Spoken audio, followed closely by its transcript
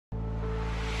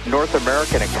North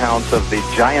American accounts of the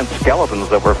giant skeletons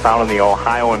that were found in the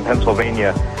Ohio and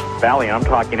Pennsylvania Valley. I'm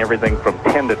talking everything from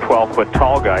 10 to 12 foot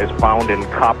tall guys found in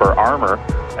copper armor.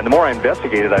 And the more I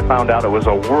investigated, I found out it was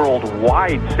a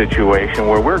worldwide situation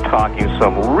where we're talking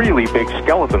some really big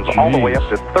skeletons, all the way up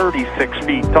to 36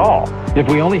 feet tall. If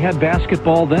we only had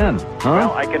basketball then, huh?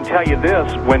 Well, I can tell you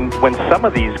this, when some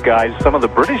of these guys, some of the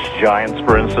British giants,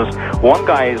 for instance, one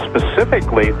guy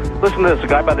specifically, listen to this, a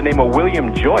guy by the name of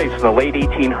William Joyce in the late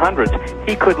 1800s,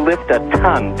 he could lift a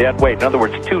ton dead weight, in other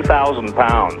words, 2,000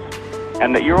 pounds.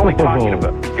 And that you're only talking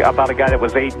about a guy that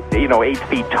was 8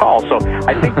 feet tall. So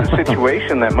I think the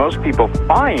situation that most people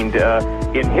find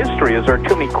in history is there are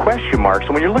too many question marks.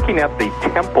 And when you're looking at the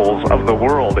temples of the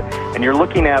world, and you're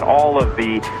looking at all of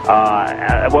the,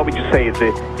 what would you say,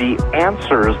 the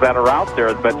answers that are out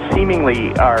there, but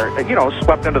seemingly are,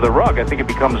 swept under the rug, I think it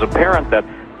becomes apparent that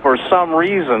for some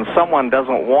reason, someone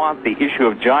doesn't want the issue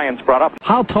of giants brought up.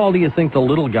 How tall do you think the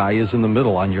little guy is in the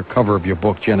middle on your cover of your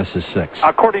book, Genesis 6?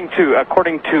 According to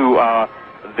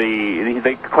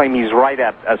they claim he's right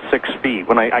at 6 feet.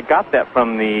 When I got that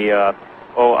from a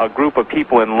group of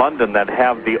people in London that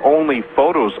have the only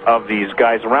photos of these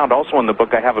guys around. Also in the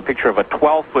book, I have a picture of a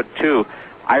 12'2"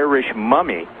 Irish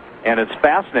mummy. And it's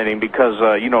fascinating because,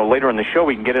 later in the show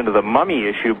we can get into the mummy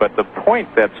issue, but the point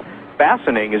that's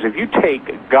fascinating is if you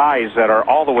take guys that are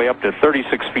all the way up to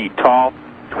 36 feet tall,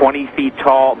 20 feet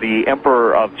tall, the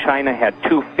Emperor of China had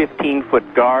two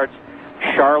 15-foot guards.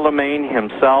 Charlemagne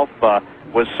himself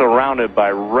was surrounded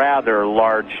by rather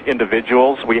large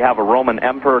individuals. We have a Roman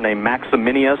emperor named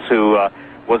Maximinius who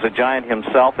was a giant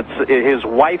himself. His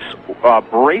wife's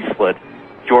bracelet,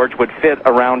 George, would fit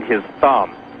around his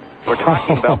thumb. We're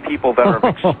talking about people that are,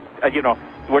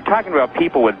 we're talking about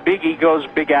people with big egos,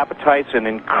 big appetites, and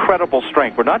incredible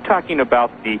strength. We're not talking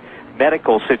about the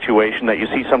medical situation that you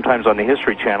see sometimes on the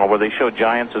History Channel where they show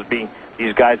giants as being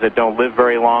these guys that don't live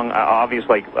very long,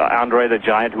 obviously like Andre the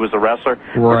Giant, who was a wrestler.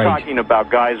 Right. We're talking about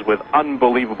guys with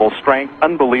unbelievable strength,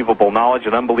 unbelievable knowledge,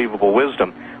 and unbelievable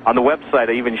wisdom. On the website,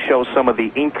 I even show some of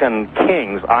the Incan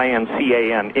kings,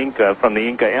 I-N-C-A-N, Inca, from the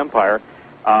Inca Empire,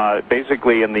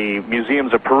 basically in the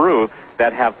museums of Peru,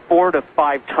 that have 4 to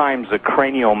 5 times the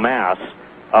cranial mass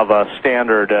of a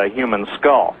standard human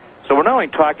skull. So we're not only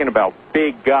talking about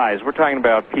big guys, we're talking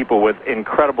about people with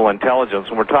incredible intelligence,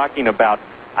 and we're talking about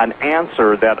an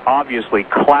answer that obviously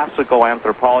classical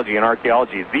anthropology and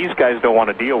archaeology, these guys don't want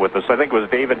to deal with this. I think it was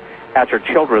David Hatcher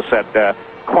Childress that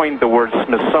coined the word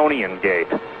Smithsonian Gate.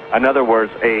 In other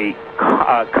words, a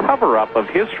cover-up of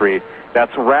history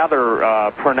that's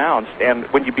rather pronounced. And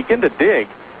when you begin to dig,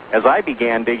 as I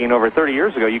began digging over 30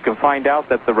 years ago, you can find out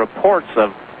that the reports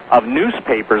of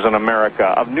newspapers in America,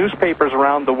 of newspapers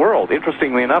around the world.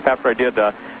 Interestingly enough, after I did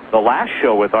the last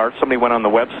show with Art, somebody went on the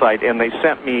website and they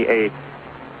sent me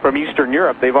from Eastern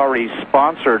Europe, they've already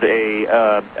sponsored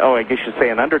I guess you'd say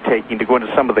an undertaking to go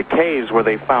into some of the caves where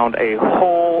they found a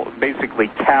whole, basically,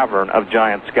 cavern of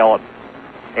giant skeletons.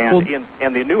 And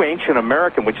in the New Ancient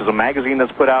American, which is a magazine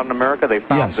that's put out in America, they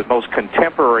found the most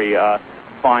contemporary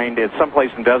find it's someplace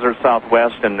in desert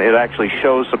Southwest, and it actually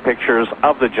shows the pictures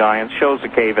of the giants, shows the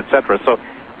cave, etc. So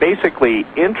basically,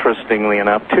 interestingly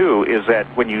enough, too, is that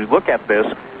when you look at this,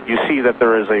 you see that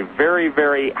there is a very,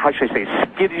 very, how should I say,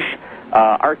 skittish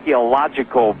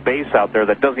archaeological base out there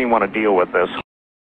that doesn't even want to deal with this.